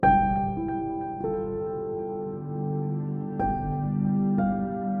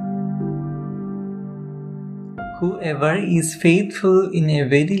Whoever is faithful in a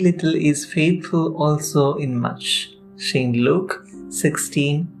very little is faithful also in much. St. Luke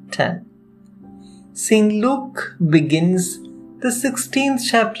 16:10. St. Luke begins the 16th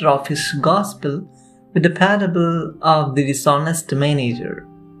chapter of his Gospel with the parable of the dishonest manager.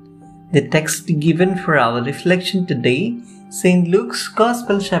 The text given for our reflection today, St. Luke's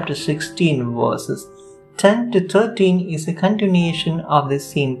Gospel chapter 16 verses 10 to 13, is a continuation of the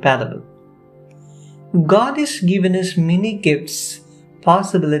same parable. God has given us many gifts,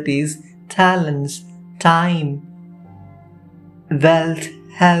 possibilities, talents, time, wealth,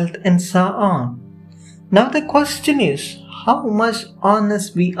 health, and so on. Now the question is, how much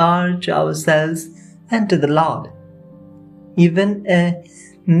honest we are to ourselves and to the Lord. Even a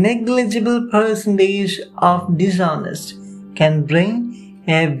negligible percentage of dishonest can bring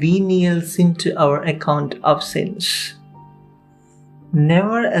a venial sin to our account of sins.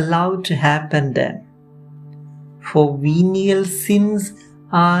 Never allow to happen then, for venial sins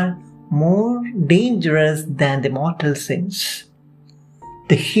are more dangerous than the mortal sins.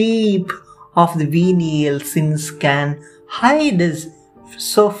 The heap of the venial sins can hide us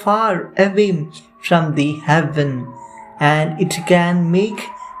so far away from the heaven, and it can make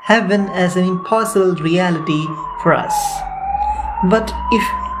heaven as an impossible reality for us. But if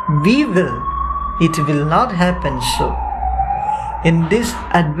we will, it will not happen so. In this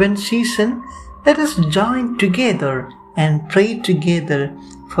Advent season, let us join together and pray together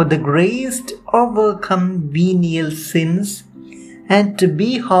for the grace to overcome venial sins and to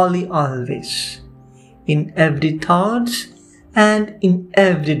be holy always, in every thought and in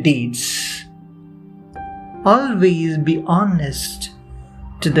every deeds. Always be honest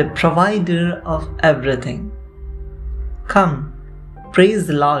to the provider of everything. Come, praise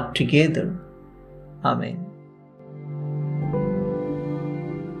the Lord together. Amen.